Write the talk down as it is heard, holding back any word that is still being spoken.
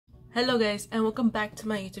Hello guys, and welcome back to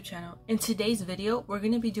my YouTube channel. In today's video, we're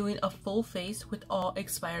going to be doing a full face with all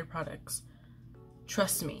expired products.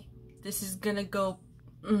 Trust me, this is gonna go...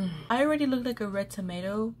 I already look like a red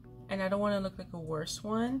tomato, and I don't want to look like a worse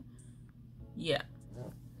one. Yeah.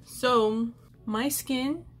 So, my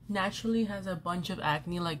skin naturally has a bunch of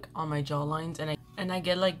acne like on my jawlines, and I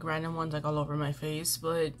get like random ones like all over my face,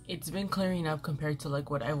 but it's been clearing up compared to like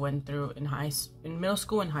what I went through in middle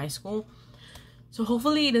school and high school. So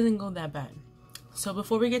hopefully it doesn't go that bad. So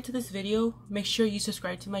before we get to this video, make sure you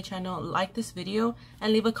subscribe to my channel, like this video,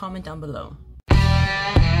 and leave a comment down below.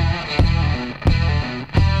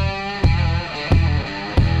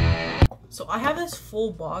 So I have this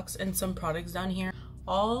full box and some products down here,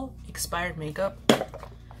 all expired makeup.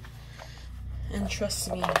 And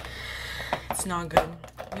trust me, it's not good.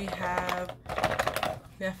 We have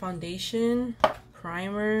foundation,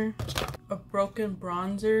 primer, a broken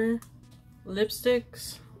bronzer,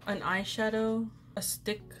 lipsticks, an eyeshadow, a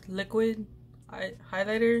stick liquid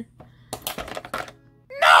highlighter.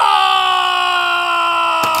 No!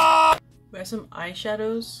 We have some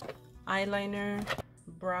eyeshadows, eyeliner,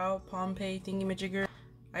 brow pomade thingy-majigger,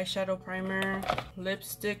 eyeshadow primer,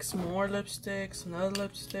 lipsticks, more lipsticks, another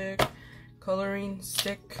lipstick, coloring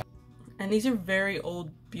stick. And these are very old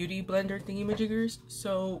beauty blender thingy-majiggers,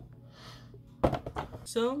 so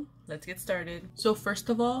let's get started. So first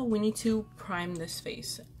of all, we need to prime this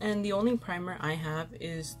face, and the only primer I have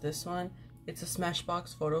is this one. It's a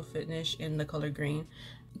Smashbox Photo Finish in the color green.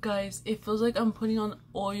 Guys, it feels like I'm putting on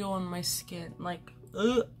oil on my skin, like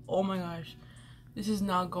ugh, oh my gosh, this is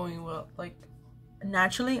not going well. Like,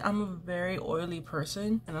 naturally I'm a very oily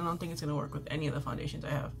person, and I don't think it's gonna work with any of the foundations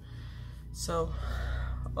I have. So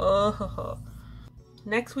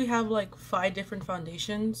next we have like 5 different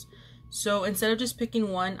foundations. So instead of just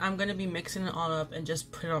picking one, I'm going to be mixing it all up and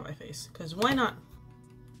just put it on my face. Because why not?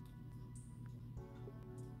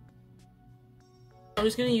 I'm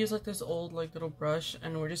just going to use like this old like little brush,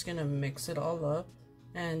 and we're just going to mix it all up.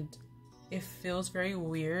 And it feels very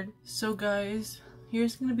weird. So guys,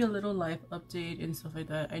 here's going to be a little life update and stuff like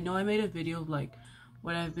that. I know I made a video of like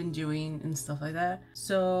what I've been doing and stuff like that.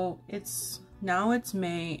 So now it's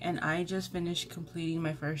May, and I just finished completing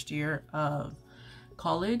my first year of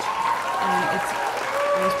college, and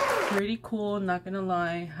it was pretty cool, not gonna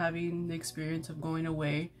lie, having the experience of going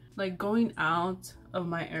away, like going out of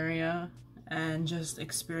my area and just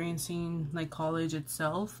experiencing like college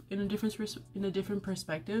itself in a different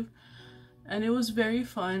perspective. And it was very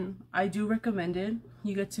fun. I do recommend it.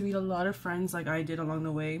 You get to meet a lot of friends like I did along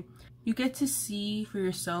the way. You get to see for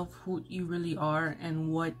yourself who you really are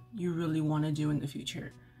and what you really want to do in the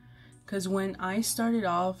future. Because when I started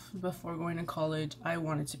off before going to college, I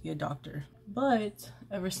wanted to be a doctor. But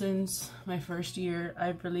ever since my first year,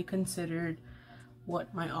 I've really considered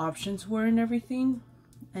what my options were and everything.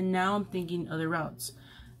 And now I'm thinking other routes.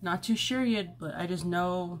 Not too sure yet, but I just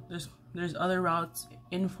know there's other routes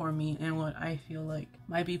in for me and what I feel like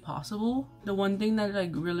might be possible. The one thing that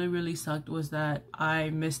like really sucked was that I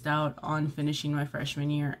missed out on finishing my freshman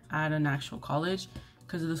year at an actual college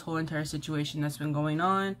because of this whole entire situation that's been going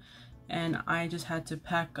on. And I just had to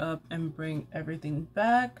pack up and bring everything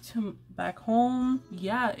back home.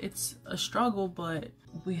 Yeah, it's a struggle, but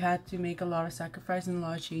we had to make a lot of sacrifice and a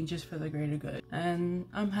lot of changes for the greater good. And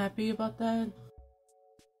I'm happy about that.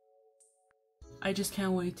 I just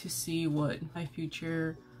can't wait to see what my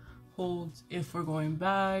future holds, if we're going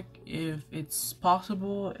back, if it's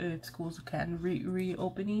possible, if schools can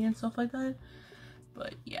reopening and stuff like that.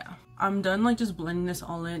 But yeah, I'm done like just blending this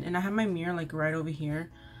all in, and I have my mirror like right over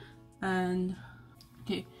here. And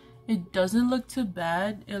okay, it doesn't look too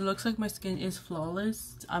bad. It looks like my skin is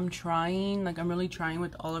flawless. I'm trying, like I'm really trying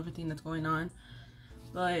with everything that's going on,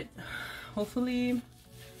 but hopefully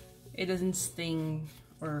it doesn't sting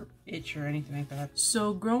or itch or anything like that.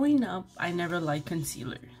 So growing up, I never liked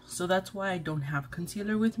concealer, so that's why I don't have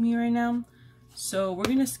concealer with me right now. So we're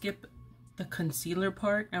gonna skip the concealer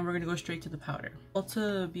part and we're gonna go straight to the powder.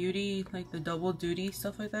 Ulta Beauty, like the double duty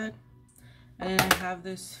stuff like that. And I have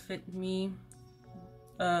this Fit Me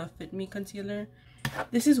concealer.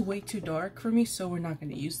 This is way too dark for me, so we're not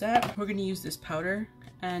going to use that. We're going to use this powder,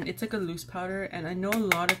 and it's like a loose powder, and I know a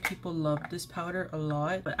lot of people love this powder a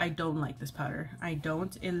lot, but I don't like this powder. I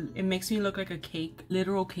don't. It makes me look like a cake,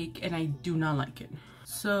 literal cake, and I do not like it.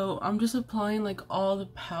 So I'm just applying like all the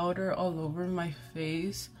powder all over my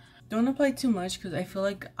face. Don't apply too much because I feel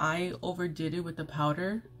like I overdid it with the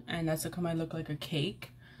powder, and that's how come I look like a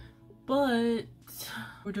cake. But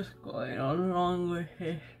we're just going along with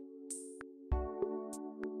it.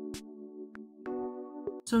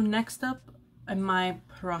 So next up, in my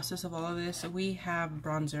process of all of this, we have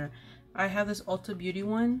bronzer. I have this Ulta Beauty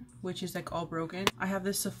one, which is like all broken. I have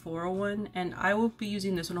this Sephora one, and I will be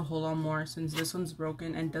using this one a whole lot more since this one's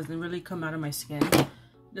broken and doesn't really come out of my skin.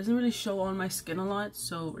 It doesn't really show on my skin a lot,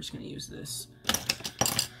 so we're just gonna use this.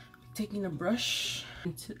 Taking a brush,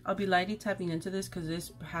 I'll be lightly tapping into this because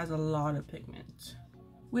this has a lot of pigment.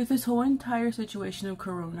 With this whole entire situation of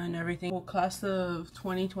corona and everything, well, class of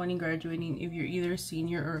 2020 graduating, if you're either a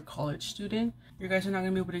senior or a college student, you guys are not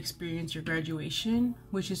going to be able to experience your graduation,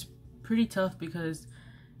 which is pretty tough because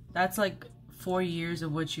that's like 4 years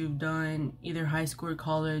of what you've done, either high school or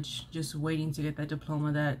college, just waiting to get that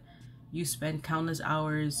diploma that you spent countless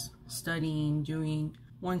hours studying, doing.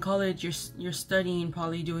 Well, in college, you're studying,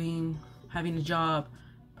 probably doing, having a job,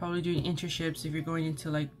 probably doing internships if you're going into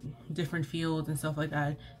like different fields and stuff like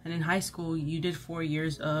that. And in high school, you did 4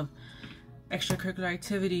 years of extracurricular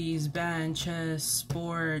activities, band, chess,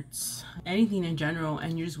 sports, anything in general,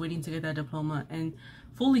 and you're just waiting to get that diploma and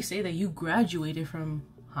fully say that you graduated from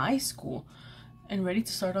high school and ready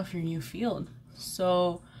to start off your new field.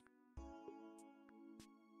 So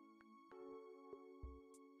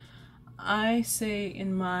I say,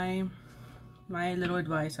 in my little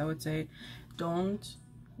advice, I would say don't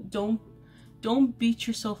beat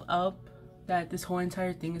yourself up that this whole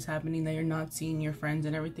entire thing is happening, that you're not seeing your friends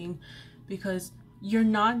and everything, because you're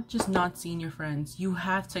not just not seeing your friends. You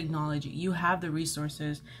have technology, you have the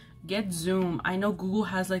resources. Get Zoom. I know Google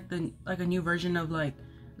has like a new version of like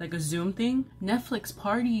a Zoom thing. Netflix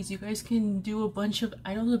parties, you guys can do a bunch of,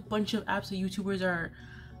 I know there's a bunch of apps that YouTubers are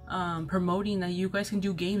promoting that you guys can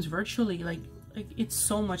do games virtually. Like it's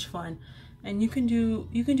so much fun, and you can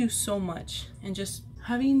do so much, and just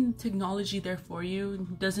having technology there for you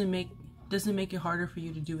doesn't make it harder for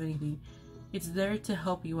you to do anything. It's there to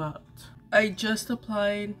help you out. I just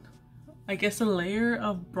applied, I guess, a layer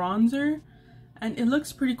of bronzer, and it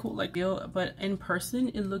looks pretty cool, like, but in person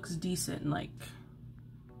it looks decent. Like,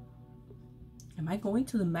 am I going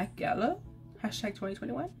to the Met Gala? Hashtag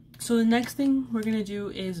 2021. So the next thing we're gonna do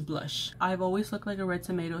is blush. I've always looked like a red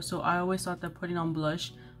tomato, so I always thought that putting on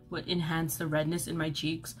blush would enhance the redness in my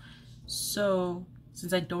cheeks. So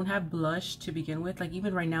since I don't have blush to begin with, like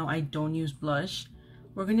even right now I don't use blush,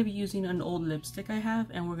 we're going to be using an old lipstick I have,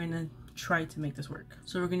 and we're going to try to make this work.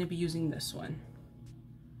 So we're going to be using this one.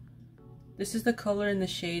 This is the color and the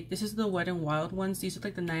shade. This is the Wet n Wild ones. These are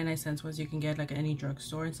like the 99-cent ones you can get like at any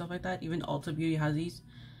drugstore and stuff like that. Even Ulta Beauty has these.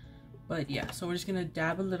 But yeah, so we're just going to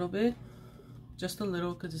dab a little bit. Just a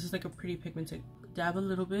little, because this is like a pretty pigmented. Dab a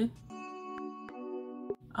little bit.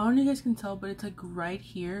 I don't know if you guys can tell, but it's like right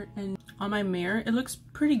here, and on my mirror it looks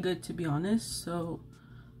pretty good, to be honest. So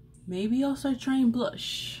maybe I'll start trying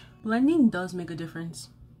blush. Blending does make a difference.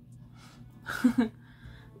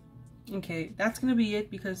 Okay, that's gonna be it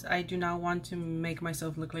because I do not want to make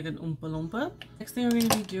myself look like an Oompa Loompa. Next thing we're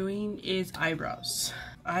gonna be doing is eyebrows.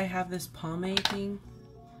 I have this pomade thing,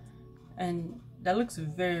 and that looks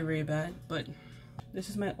very, very bad, but this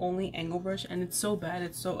is my only angle brush, and it's so bad,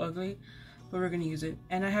 it's so ugly, but we're gonna use it.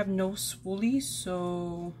 And I have no spoolie,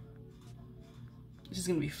 so this is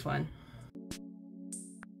gonna be fun.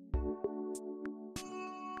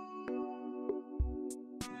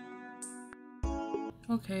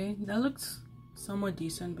 Okay, that looks somewhat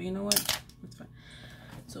decent, but you know what? It's fine.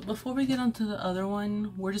 So before we get onto the other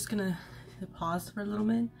one, we're just gonna pause for a little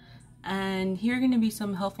bit. And here are gonna be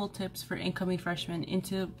some helpful tips for incoming freshmen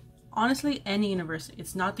into, honestly, any university.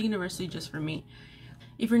 It's not the university just for me.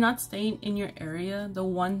 If you're not staying in your area, the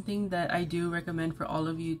one thing that I do recommend for all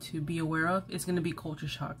of you to be aware of is gonna be culture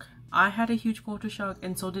shock. I had a huge culture shock,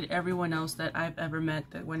 and so did everyone else that I've ever met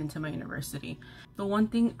that went into my university. The one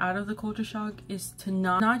thing out of the culture shock is to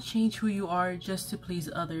not change who you are just to please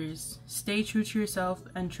others. Stay true to yourself,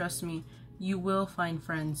 and trust me, you will find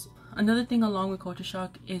friends. Another thing along with culture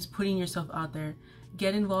shock is putting yourself out there.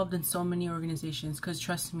 Get involved in so many organizations, because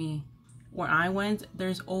trust me, where I went,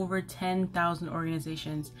 there's over 10,000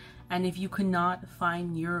 organizations, and if you could not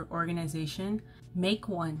find your organization, make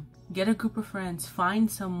one. Get a group of friends, find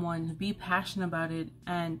someone, be passionate about it,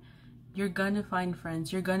 and you're gonna find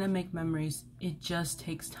friends, you're gonna make memories. It just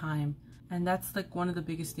takes time. And that's like one of the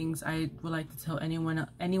biggest things I would like to tell anyone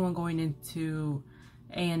going into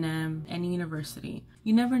A&M, any university.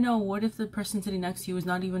 You never know, what if the person sitting next to you is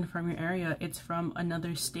not even from your area, it's from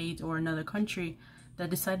another state or another country that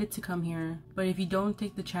decided to come here. But if you don't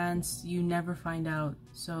take the chance, you never find out.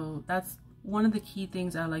 So that's one of the key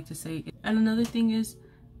things I like to say. And another thing is,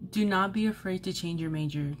 do not be afraid to change your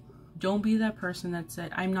major. Don't be that person that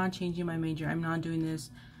said, I'm not changing my major, I'm not doing this,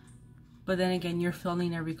 but then again you're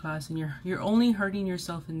failing every class and you're only hurting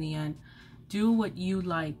yourself in the end. Do what you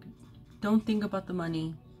like. don't think about the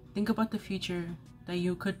money. Think about the future that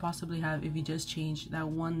you could possibly have if you just change that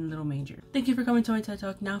one little major. Thank you for coming to my TED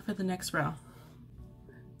Talk. Now for the next brow.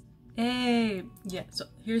 Hey, yeah, so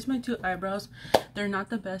here's my two eyebrows. They're not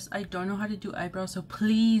the best. I don't know how to do eyebrows, so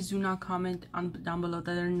please do not comment down below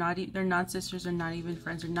that they're not sisters, they're not even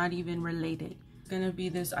friends, they're not even related. It's gonna be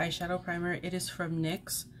this eyeshadow primer. It is from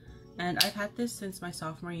NYX, and I've had this since my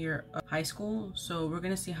sophomore year of high school, so we're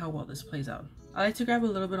gonna see how well this plays out. I like to grab a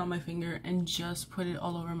little bit on my finger and just put it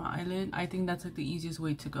all over my eyelid. I think that's like the easiest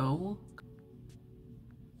way to go.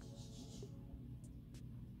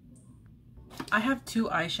 I have two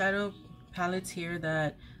eyeshadow palettes here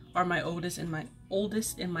that are my oldest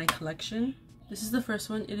in my collection. This is the first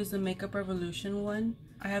one. It is the Makeup Revolution one.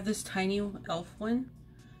 I have this tiny elf one.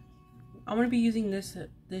 I'm gonna be using this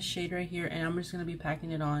shade right here, and I'm just gonna be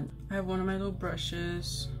packing it on. I have one of my little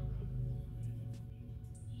brushes.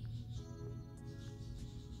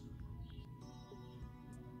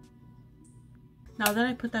 Now that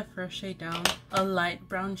I put that first shade down, a light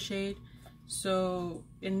brown shade. So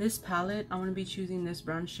in this palette, I'm going to be choosing this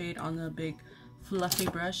brown shade on the big fluffy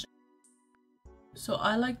brush. So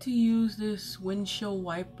I like to use this windshield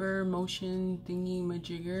wiper motion thingy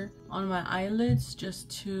majigger on my eyelids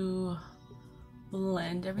just to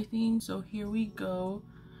blend everything. So here we go.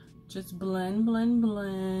 Just blend, blend,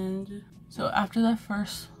 blend. So after that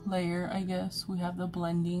first layer, I guess we have the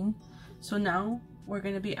blending. So now we're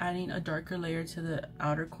going to be adding a darker layer to the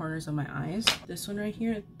outer corners of my eyes. This one right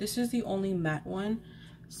here, this is the only matte one.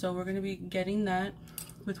 So we're going to be getting that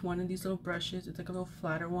with one of these little brushes. It's like a little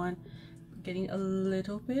flatter one. Getting a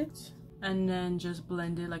little bit and then just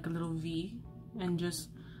blend it like a little V and just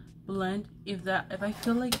blend. If I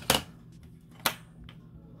feel like,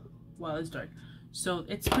 wow, it's dark. So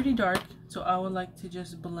it's pretty dark. So I would like to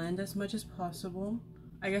just blend as much as possible.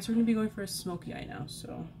 I guess we're going to be going for a smoky eye now.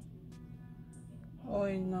 So oh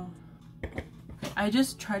no, I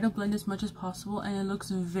just try to blend as much as possible, and it looks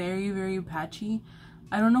very, very patchy.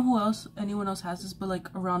 I don't know anyone else has this, but like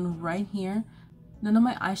around right here, none of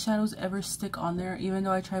my eyeshadows ever stick on there, even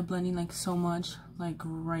though I try blending like so much. Like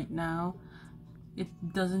right now, it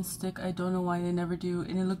doesn't stick. I don't know why they never do,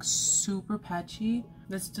 and it looks super patchy.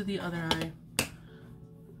 Let's do the other eye.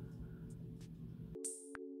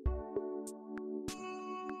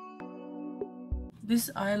 This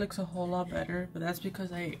eye looks a whole lot better, but that's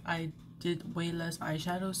because I did way less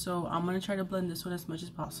eyeshadow. So I'm going to try to blend this one as much as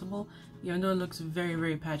possible, even though it looks very,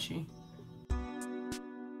 very patchy.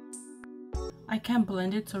 I can't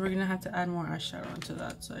blend it, so we're going to have to add more eyeshadow onto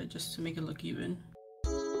that side just to make it look even.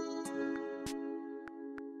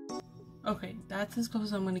 Okay, that's as close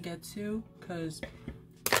as I'm going to get to, because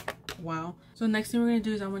wow. So next thing we're going to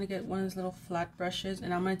do is I'm going to get one of those little flat brushes,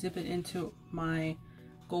 and I'm going to dip it into my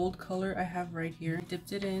gold color I have right here.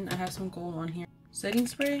 Dipped it in. I have some gold on here. Setting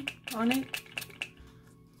spray on it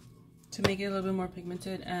to make it a little bit more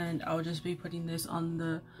pigmented, and I'll just be putting this on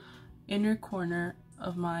the inner corner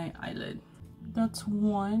of my eyelid. That's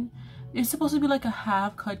one. It's supposed to be like a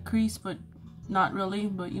half cut crease, but not really.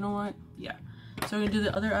 But you know what? Yeah. So we're gonna do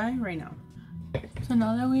the other eye right now. So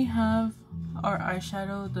now that we have our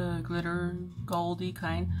eyeshadow, the glitter goldy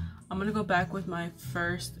kind, I'm gonna go back with my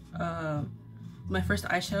first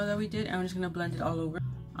eyeshadow that we did, and I'm just gonna blend it all over.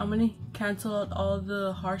 I'm gonna cancel out all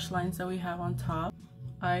the harsh lines that we have on top.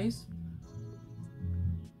 Eyes.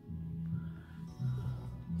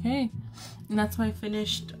 Okay, and that's my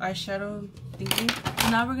finished eyeshadow thingy.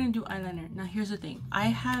 Now we're gonna do eyeliner. Now here's the thing. I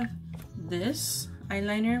have this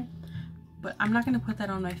eyeliner, but I'm not gonna put that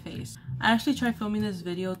on my face. I actually tried filming this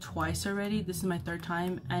video twice already. This is my third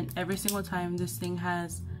time, and every single time this thing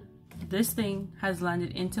has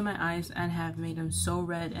landed into my eyes and have made them so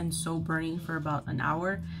red and so burning for about an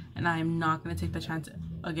hour, and I am not going to take the chance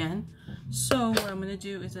again. So what I'm going to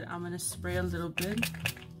do is that I'm going to spray a little bit,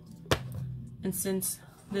 and since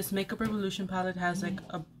this Makeup Revolution palette has like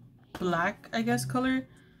a black, I guess, color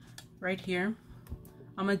right here,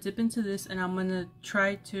 I'm going to dip into this and I'm going to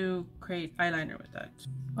try to create eyeliner with that.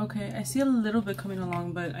 Okay, I see a little bit coming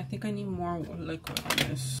along, but I think I need more liquid on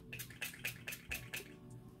this.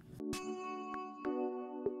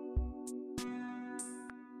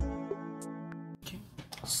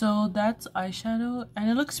 So that's eyeshadow, and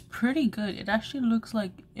it looks pretty good. It actually looks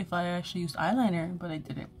like if I actually used eyeliner, but I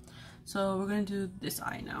didn't. So we're gonna do this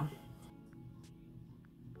eye now.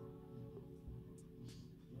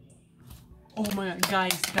 Oh my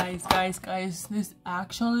god, guys, this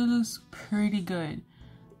actually looks pretty good.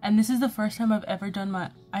 And this is the first time I've never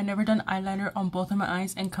done eyeliner on both of my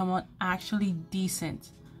eyes and come out actually decent.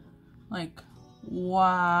 Like,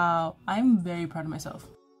 wow, I'm very proud of myself.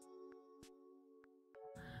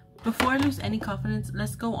 Before I lose any confidence,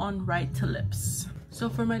 let's go on right to lips. So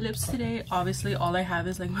for my lips today, obviously all I have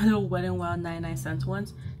is like my little Wet n Wild 99 cents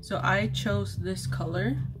ones. So I chose this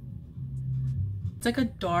color. It's like a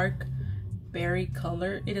dark berry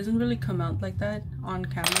color. It doesn't really come out like that on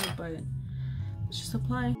camera, but let's just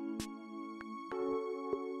apply.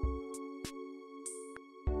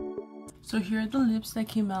 So here are the lips that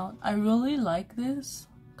came out. I really like this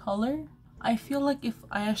color. I feel like if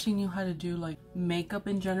I actually knew how to do like makeup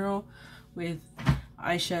in general with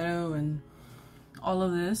eyeshadow and all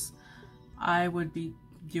of this, I would be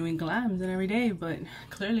doing glams and every day, but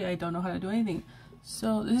clearly I don't know how to do anything.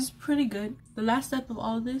 So this is pretty good. The last step of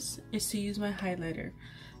all of this is to use my highlighter,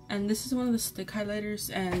 and this is one of the stick highlighters,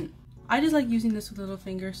 and I just like using this with little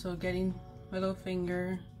finger. So getting my little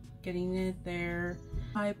finger, getting it there,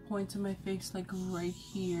 high points in my face like right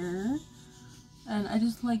here, and I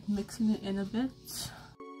just like mixing it in a bit.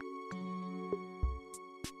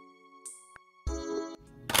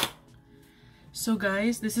 So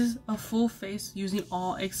guys, this is a full face using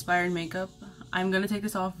all expired makeup. I'm gonna take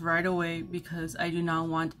this off right away because I do not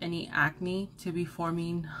want any acne to be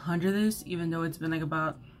forming under this, even though it's been like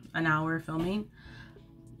about an hour filming.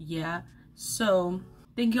 Yeah, so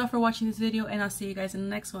thank you all for watching this video, and I'll see you guys in the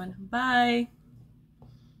next one. Bye!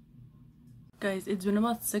 Guys, it's been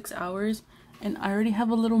about 6 hours and I already have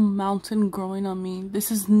a little mountain growing on me.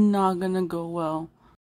 This is not gonna go well.